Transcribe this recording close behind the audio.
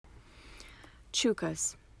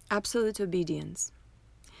Chukas, absolute obedience.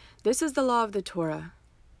 This is the law of the Torah.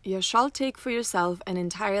 You shall take for yourself an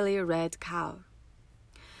entirely red cow.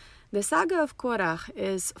 The saga of Korach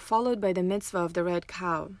is followed by the mitzvah of the red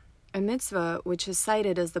cow, a mitzvah which is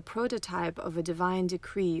cited as the prototype of a divine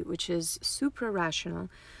decree which is supra-rational,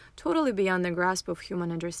 totally beyond the grasp of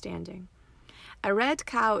human understanding. A red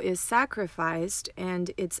cow is sacrificed, and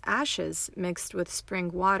its ashes, mixed with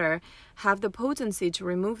spring water, have the potency to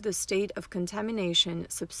remove the state of contamination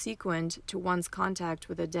subsequent to one's contact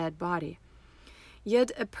with a dead body. Yet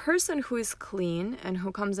a person who is clean and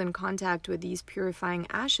who comes in contact with these purifying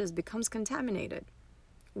ashes becomes contaminated.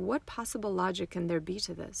 What possible logic can there be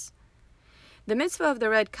to this? The mitzvah of the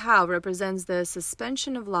red cow represents the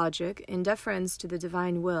suspension of logic in deference to the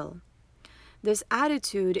divine will. This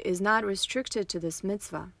attitude is not restricted to this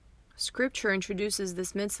mitzvah. Scripture introduces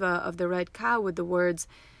this mitzvah of the red cow with the words,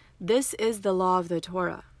 "This is the law of the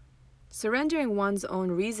Torah." Surrendering one's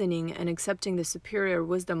own reasoning and accepting the superior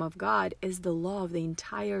wisdom of God is the law of the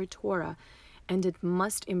entire Torah, and it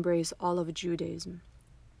must embrace all of Judaism.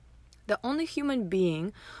 The only human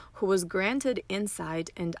being who was granted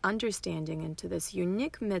insight and understanding into this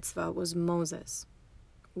unique mitzvah was Moses.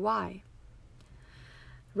 Why?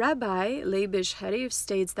 Rabbi Leibish Harif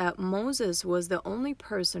states that Moses was the only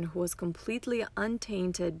person who was completely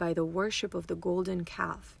untainted by the worship of the golden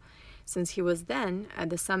calf, since he was then at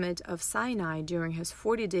the summit of Sinai during his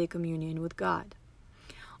 40-day communion with God.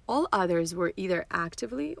 All others were either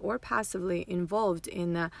actively or passively involved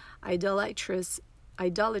in the idolatrous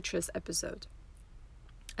episode.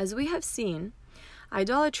 As we have seen,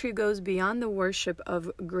 idolatry goes beyond the worship of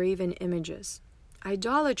graven images.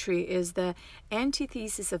 Idolatry is the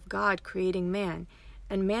antithesis of God creating man,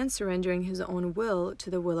 and man surrendering his own will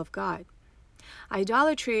to the will of God.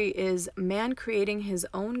 Idolatry is man creating his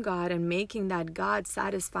own God and making that God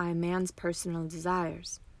satisfy man's personal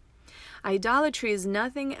desires. Idolatry is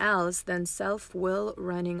nothing else than self-will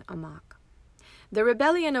running amok. The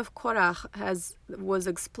rebellion of Korach, as was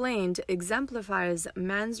explained, exemplifies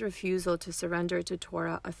man's refusal to surrender to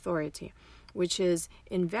Torah authority, which is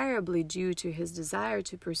invariably due to his desire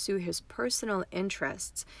to pursue his personal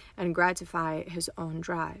interests and gratify his own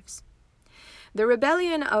drives. The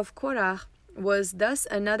rebellion of Korach was thus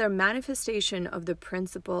another manifestation of the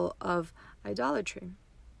principle of idolatry.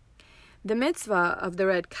 The mitzvah of the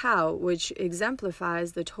red cow, which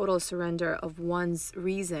exemplifies the total surrender of one's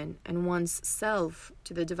reason and one's self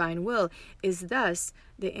to the divine will, is thus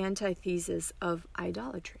the antithesis of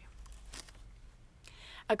idolatry.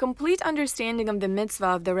 A complete understanding of the mitzvah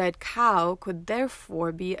of the red cow could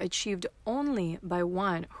therefore be achieved only by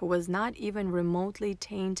one who was not even remotely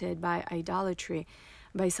tainted by idolatry,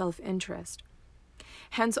 by self-interest.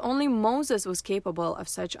 Hence, only Moses was capable of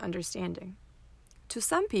such understanding. To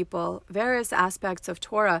some people, various aspects of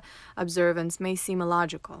Torah observance may seem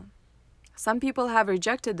illogical. Some people have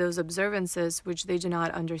rejected those observances which they do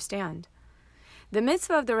not understand. The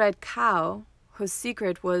mitzvah of the red cow, whose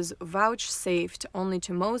secret was vouchsafed only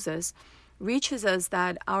to Moses, reaches us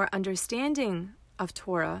that our understanding of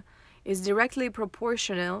Torah is directly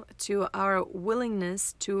proportional to our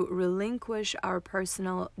willingness to relinquish our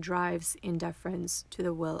personal drives in deference to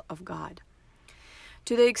the will of God.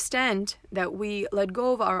 To the extent that we let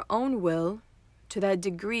go of our own will, to that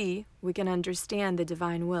degree we can understand the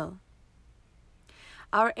divine will.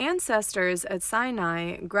 Our ancestors at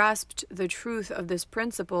Sinai grasped the truth of this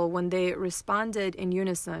principle when they responded in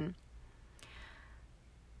unison,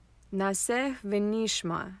 Naseh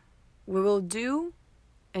v'nishma, we will do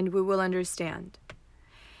and we will understand.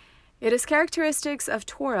 It is characteristics of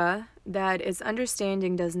Torah that its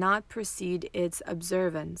understanding does not precede its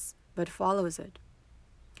observance, but follows it.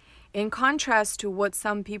 In contrast to what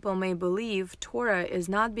some people may believe, Torah is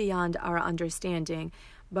not beyond our understanding,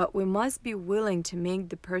 but we must be willing to make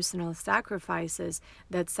the personal sacrifices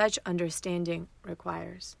that such understanding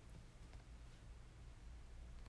requires.